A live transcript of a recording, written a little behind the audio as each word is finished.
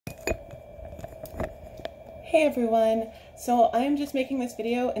Hey everyone! So I'm just making this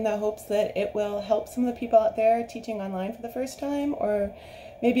video in the hopes that it will help some of the people out there teaching online for the first time, or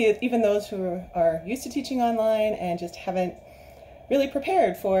maybe even those who are used to teaching online and just haven't really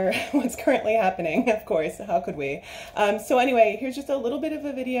prepared for what's currently happening. Of course, how could we? So anyway, here's just a little bit of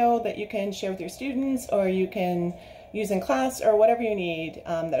a video that you can share with your students, or you can use in class, or whatever you need,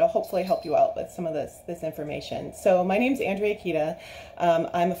 that'll hopefully help you out with some of this information. So my name's Andrea Kita.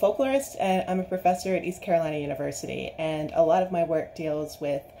 I'm a folklorist and I'm a professor at East Carolina University, and a lot of my work deals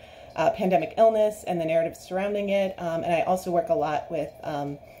with pandemic illness and the narrative surrounding it, and I also work a lot with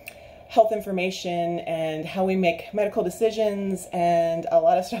health information and how we make medical decisions and a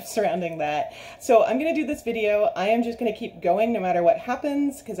lot of stuff surrounding that. So I'm going to do this video. I am just going to keep going no matter what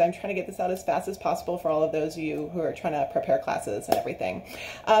happens, because I'm trying to get this out as fast as possible for all of those of you who are trying to prepare classes and everything.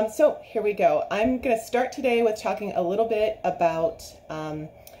 So here we go. I'm going to start today with talking a little bit about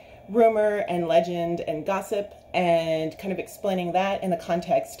rumor and legend and gossip, and kind of explaining that in the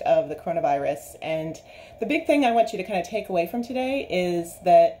context of the coronavirus. And the big thing I want you to kind of take away from today is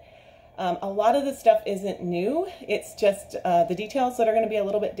that a lot of the stuff isn't new. It's just the details that are going to be a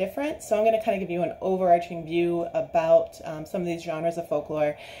little bit different. So I'm going to kind of give you an overarching view about some of these genres of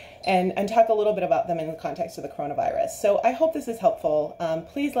folklore, and talk a little bit about them in the context of the coronavirus. So I hope this is helpful.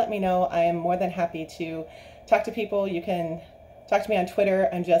 Please let me know. I am more than happy to talk to people. You can talk to me on Twitter.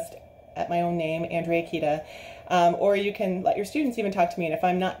 I'm just at my own name, Andrea Kita. Or you can let your students even talk to me, and if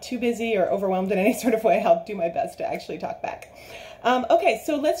I'm not too busy or overwhelmed in any sort of way, I'll do my best to actually talk back. Okay,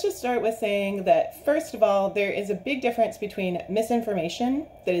 so let's just start with saying that, first of all, there is a big difference between misinformation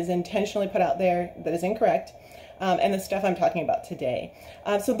that is intentionally put out there that is incorrect, and the stuff I'm talking about today.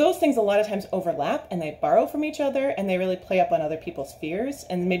 So those things a lot of times overlap, and they borrow from each other, and they really play up on other people's fears,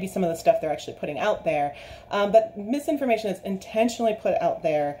 and maybe some of the stuff they're actually putting out there. But misinformation is intentionally put out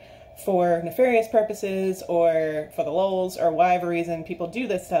there for nefarious purposes, or for the lulz, or whatever reason people do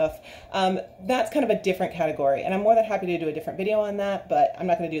this stuff. That's kind of a different category, and I'm more than happy to do a different video on that, but I'm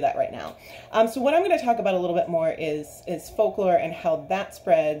not going to do that right now. So what I'm going to talk about a little bit more is folklore and how that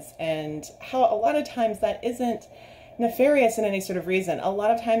spreads, and how a lot of times that isn't nefarious in any sort of reason. A lot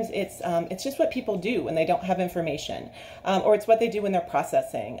of times it's just what people do when they don't have information, or it's what they do when they're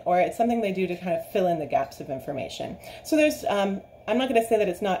processing, or it's something they do to kind of fill in the gaps of information. So there's I'm not going to say that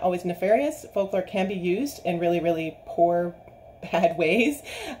it's not always nefarious. Folklore can be used in really, really poor, bad ways,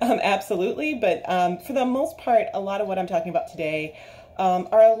 absolutely. But for the most part, a lot of what I'm talking about today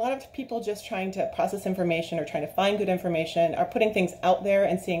are a lot of people just trying to process information, or trying to find good information, are putting things out there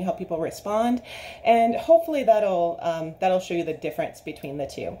and seeing how people respond. And hopefully that'll show you the difference between the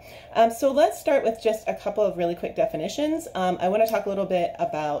two. So let's start with just a couple of really quick definitions. I want to talk a little bit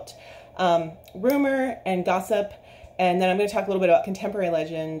about rumor and gossip. And then I'm going to talk a little bit about contemporary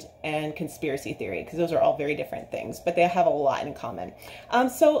legend and conspiracy theory, because those are all very different things, but they have a lot in common.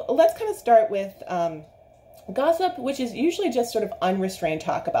 So let's kind of start with gossip, which is usually just sort of unrestrained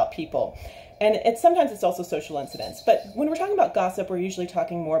talk about people. And sometimes it's also social incidents. But when we're talking about gossip, we're usually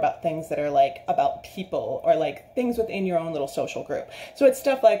talking more about things that are like about people, or like things within your own little social group. So it's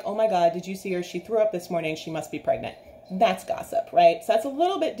stuff like, oh my God, did you see her? She threw up this morning. She must be pregnant. That's gossip, right? So that's a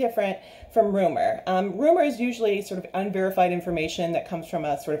little bit different from rumor. Rumor is usually sort of unverified information that comes from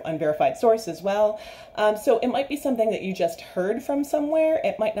a sort of unverified source as well. So it might be something that you just heard from somewhere.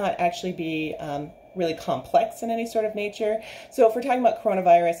 It might not actually be really complex in any sort of nature. So if we're talking about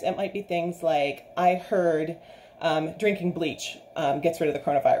coronavirus, it might be things like, I heard drinking bleach gets rid of the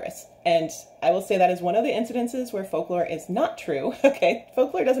coronavirus. And I will say that is one of the incidences where folklore is not true. Okay,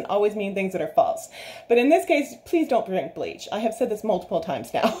 folklore doesn't always mean things that are false. But in this case, please don't drink bleach. I have said this multiple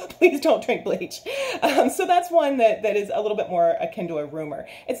times now. Please don't drink bleach. So that's one that is a little bit more akin to a rumor.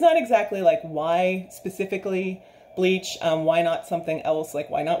 It's not exactly like, why specifically bleach, why not something else, like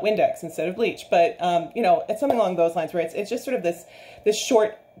why not Windex instead of bleach? But you know, it's something along those lines, where it's just sort of this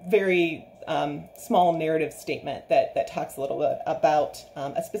short, very small narrative statement that talks a little bit about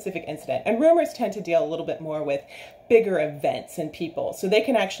a specific incident. And rumors tend to deal a little bit more with bigger events and people, so they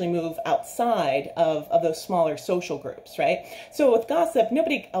can actually move outside of those smaller social groups, right? So with gossip,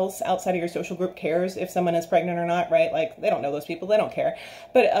 nobody else outside of your social group cares if someone is pregnant or not, right? Like, they don't know those people, they don't care.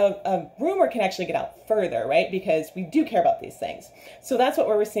 But a rumor can actually get out further, right? Because we do care about these things. So that's what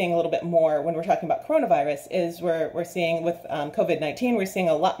we're seeing a little bit more when we're talking about coronavirus, is we're seeing with COVID-19, we're seeing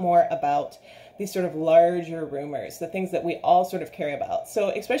a lot more about these sort of larger rumors, the things that we all sort of care about. So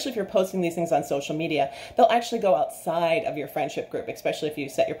especially if you're posting these things on social media, they'll actually go outside of your friendship group, especially if you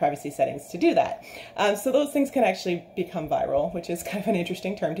set your privacy settings to do that. So those things can actually become viral, which is kind of an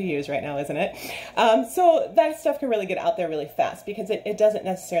interesting term to use right now, isn't it? So that stuff can really get out there really fast because it doesn't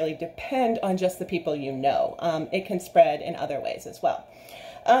necessarily depend on just the people you know. It can spread in other ways as well.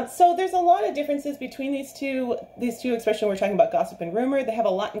 So there's a lot of differences between these two, especially when we're talking about gossip and rumor. They have a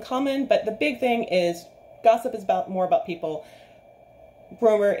lot in common, but the big thing is gossip is more about people.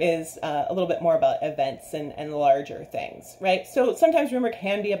 Rumor is a little bit more about events and larger things, right? So sometimes rumor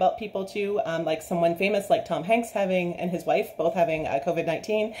can be about people too, like someone famous like Tom Hanks and his wife both having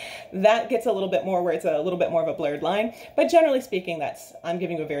COVID-19. That gets a little bit more where it's a little bit more of a blurred line. But generally speaking, I'm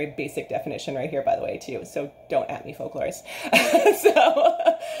giving you a very basic definition right here, by the way, too. So don't at me, folklorists.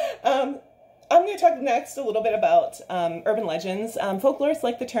 I'm going to talk next a little bit about urban legends. Folklorists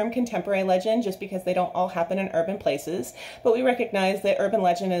like the term contemporary legend just because they don't all happen in urban places, but we recognize that urban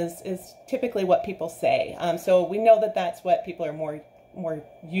legend is typically what people say. So we know that that's what people are more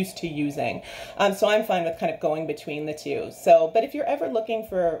used to using. So I'm fine with kind of going between the two. But if you're ever looking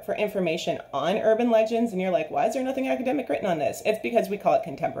for information on urban legends and you're like, why is there nothing academic written on this? It's because we call it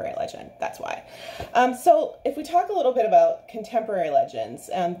contemporary legend. That's why. So if we talk a little bit about contemporary legends,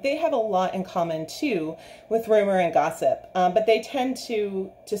 they have a lot in common too with rumor and gossip, but they tend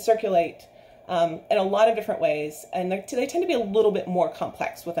to circulate in a lot of different ways, and they tend to be a little bit more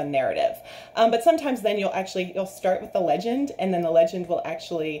complex with a narrative. But sometimes then you'll start with the legend, and then the legend will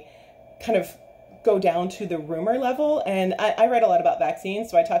actually kind of go down to the rumor level. And I write a lot about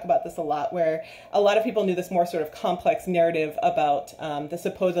vaccines, so I talk about this a lot, where a lot of people knew this more sort of complex narrative about the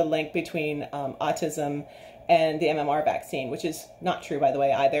supposed link between autism and the MMR vaccine, which is not true, by the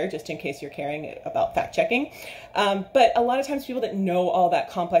way, either, just in case you're caring about fact checking. But a lot of times people didn't know all that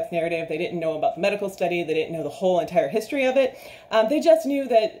complex narrative. They didn't know about the medical study. They didn't know the whole entire history of it. They just knew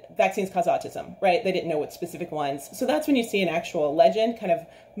that vaccines cause autism, right? They didn't know what specific ones. So that's when you see an actual legend kind of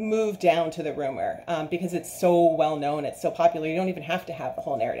move down to the rumor, because it's so well known, it's so popular, you don't even have to have the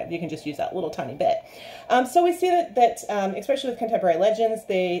whole narrative. You can just use that little tiny bit. So we see that especially with contemporary legends,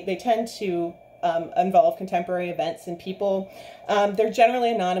 they tend to involve contemporary events and people. They're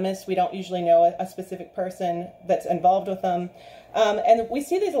generally anonymous. We don't usually know a specific person that's involved with them. And we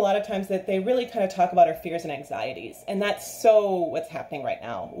see these a lot of times that they really kind of talk about our fears and anxieties. And that's so what's happening right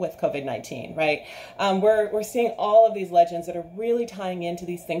now with COVID-19, right? We're seeing all of these legends that are really tying into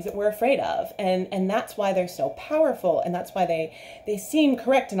these things that we're afraid of. And that's why they're so powerful. And that's why they seem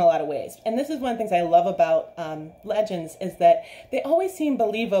correct in a lot of ways. And this is one of the things I love about legends is that they always seem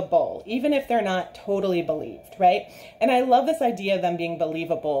believable, even if they're not totally believed, right? And I love this idea of them being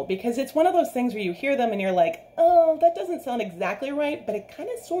believable because it's one of those things where you hear them and you're like, oh, that doesn't sound exactly right, but it kind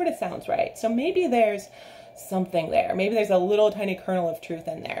of sort of sounds right. So maybe there's something there. Maybe there's a little tiny kernel of truth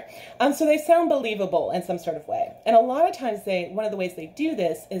in there. So they sound believable in some sort of way. And a lot of times one of the ways they do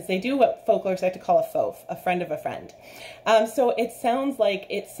this is they do what folklorists like to call a fof, a friend of a friend. So it sounds like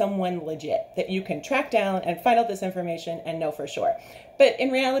it's someone legit that you can track down and find out this information and know for sure. But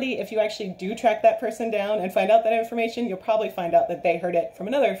in reality, if you actually do track that person down and find out that information, you'll probably find out that they heard it from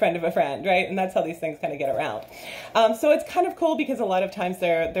another friend of a friend, right? And that's how these things kind of get around. So it's kind of cool because a lot of times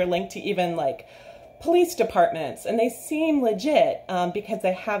they're linked to even like police departments, and they seem legit because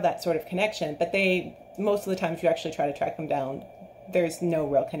they have that sort of connection. But most of the time, if you actually try to track them down, there's no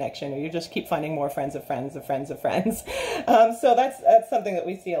real connection, or you just keep finding more friends of friends of friends of friends. So that's something that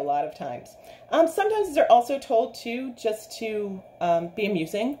we see a lot of times. Sometimes they're also told just to be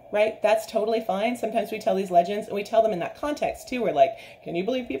amusing, right? That's totally fine. Sometimes we tell these legends, and we tell them in that context too. We're like, can you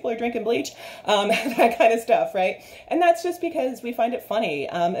believe people are drinking bleach? That kind of stuff, right? And that's just because we find it funny,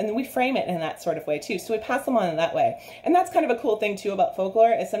 and we frame it in that sort of way too. So we pass them on in that way. And that's kind of a cool thing too about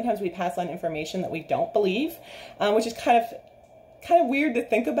folklore, is sometimes we pass on information that we don't believe, which is kind of weird to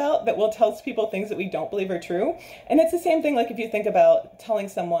think about, that we'll tell people things that we don't believe are true. And it's the same thing like if you think about telling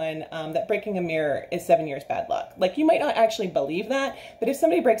someone that breaking a mirror is 7 years bad luck. Like, you might not actually believe that, but if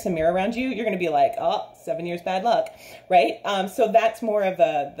somebody breaks a mirror around you, you're going to be like, oh, 7 years bad luck, right? So that's more of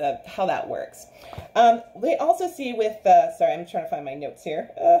how that works. We also see with, sorry, I'm trying to find my notes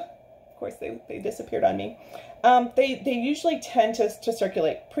here. Of course, they disappeared on me. They usually tend to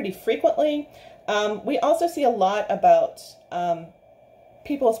circulate pretty frequently. We also see a lot about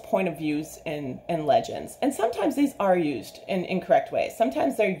people's point of views in legends. And sometimes these are used in incorrect ways.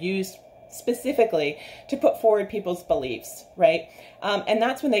 Sometimes they're used specifically to put forward people's beliefs, right? And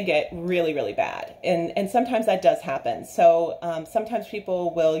that's when they get really, really bad. And sometimes that does happen. So sometimes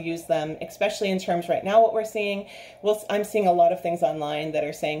people will use them, especially in terms right now, what we're seeing. I'm seeing a lot of things online that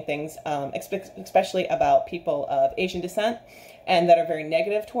are saying things, especially about people of Asian descent, and that are very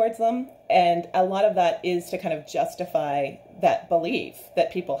negative towards them. And a lot of that is to kind of justify that belief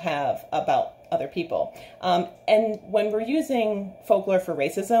that people have about other people. And when we're using folklore for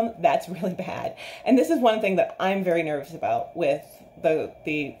racism, that's really bad. And this is one thing that I'm very nervous about with the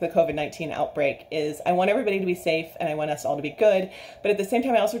COVID-19 outbreak is I want everybody to be safe and I want us all to be good, but at the same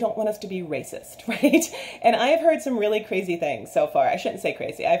time I also don't want us to be racist, right? And I have heard some really crazy things so far. I shouldn't say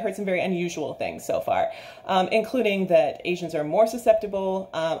crazy. I've heard some very unusual things so far, including that Asians are more susceptible.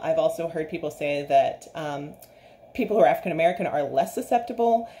 I've also heard people say that people who are African American are less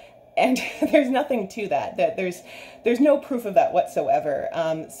susceptible. And there's nothing to that, there's no proof of that whatsoever.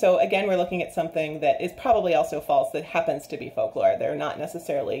 So again, we're looking at something that is probably also false that happens to be folklore. They're not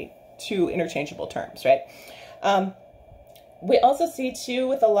necessarily two interchangeable terms, right? We also see too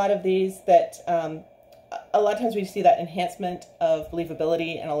with a lot of these that a lot of times we see that enhancement of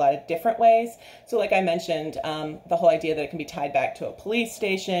believability in a lot of different ways. So like I mentioned, the whole idea that it can be tied back to a police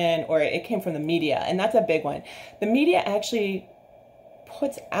station or it came from the media, and that's a big one. The media actually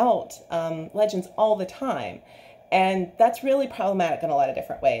puts out legends all the time, and that's really problematic in a lot of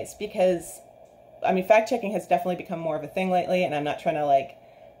different ways because, I mean, fact-checking has definitely become more of a thing lately, and I'm not trying to like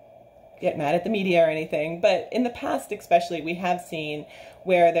get mad at the media or anything, but in the past especially we have seen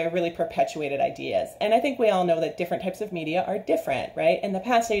where they're really perpetuated ideas. And I think we all know that different types of media are different, right? In the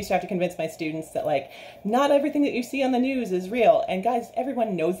past, I used to have to convince my students that like, not everything that you see on the news is real. And guys,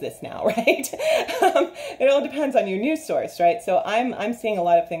 everyone knows this now, right? It all depends on your news source, right? So I'm seeing a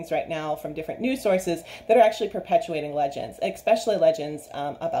lot of things right now from different news sources that are actually perpetuating legends, especially legends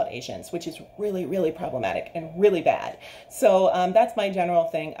about Asians, which is really, really problematic and really bad. So that's my general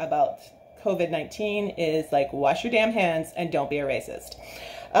thing about COVID-19 is like, wash your damn hands and don't be a racist.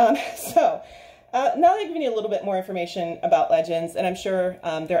 Now that I've given you a little bit more information about legends, and I'm sure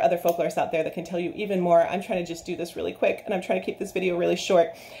there are other folklorists out there that can tell you even more, I'm trying to just do this really quick, and I'm trying to keep this video really short.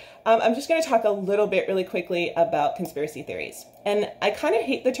 I'm just going to talk a little bit really quickly about conspiracy theories. And I kind of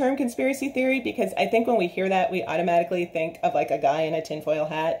hate the term conspiracy theory because I think when we hear that, we automatically think of like a guy in a tinfoil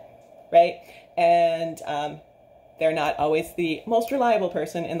hat, right? And they're not always the most reliable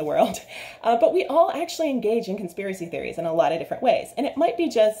person in the world. But we all actually engage in conspiracy theories in a lot of different ways. And it might be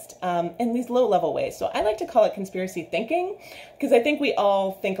just in these low-level ways. So I like to call it conspiracy thinking because I think we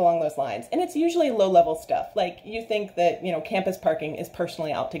all think along those lines. And it's usually low-level stuff. Like you think that, you know, campus parking is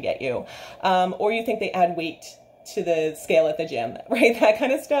personally out to get you. Or you think they add weight to the scale at the gym, right? That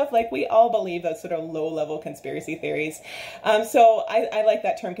kind of stuff. Like we all believe those sort of low-level conspiracy theories. So I like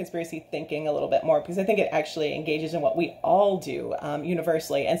that term conspiracy thinking a little bit more because I think it actually engages in what we all do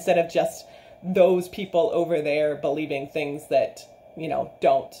universally instead of just those people over there believing things that, you know,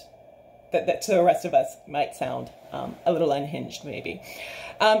 that to the rest of us might sound a little unhinged maybe.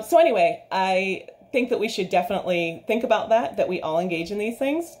 So anyway, I think that we should definitely think about that we all engage in these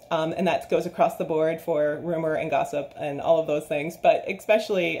things. And that goes across the board for rumor and gossip and all of those things, but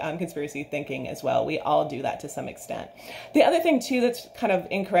especially conspiracy thinking as well. We all do that to some extent. The other thing too that's kind of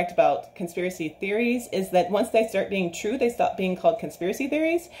incorrect about conspiracy theories is that once they start being true, they stop being called conspiracy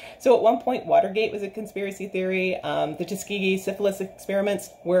theories. So at one point, Watergate was a conspiracy theory. The Tuskegee syphilis experiments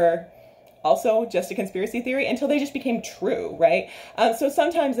were also just a conspiracy theory until they just became true, right? So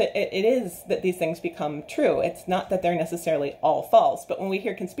sometimes it is that these things become true. It's not that they're necessarily all false, but when we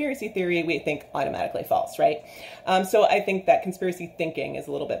hear conspiracy theory, we think automatically false, right? So I think that conspiracy thinking is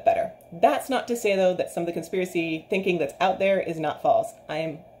a little bit better. That's not to say, though, that some of the conspiracy thinking that's out there is not false.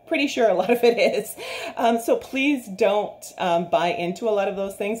 I'm pretty sure a lot of it is. So please don't buy into a lot of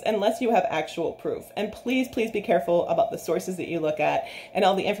those things unless you have actual proof. And please, please be careful about the sources that you look at and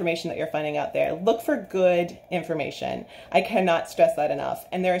all the information that you're finding out there. Look for good information. I cannot stress that enough.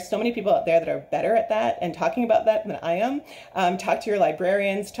 And there are so many people out there that are better at that and talking about that than I am. Talk to your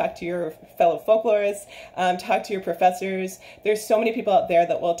librarians, talk to your fellow folklorists, talk to your professors. There's so many people out there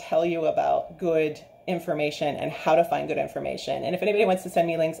that will tell you about good information and how to find good information. And if anybody wants to send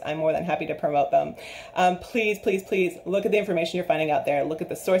me links, I'm more than happy to promote them. Please, please, please look at the information you're finding out there, look at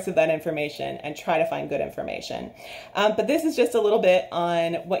the source of that information, and try to find good information. But this is just a little bit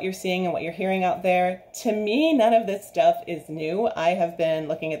on what you're seeing and what you're hearing out there. To me, none of this stuff is new. I have been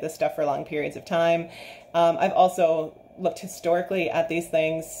looking at this stuff for long periods of time. I've also looked historically at these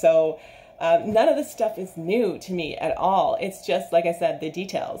things, so none of this stuff is new to me at all. It's just, like I said, the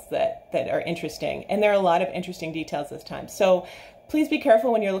details that are interesting. And there are a lot of interesting details this time. So Please be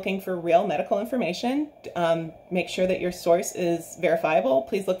careful when you're looking for real medical information. Make sure that your source is verifiable.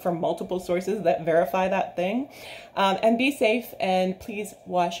 Please look for multiple sources that verify that thing. And be safe, and please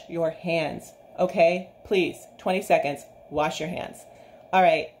wash your hands. Okay? Please, 20 seconds, wash your hands. All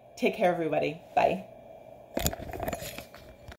right, take care, everybody. Bye.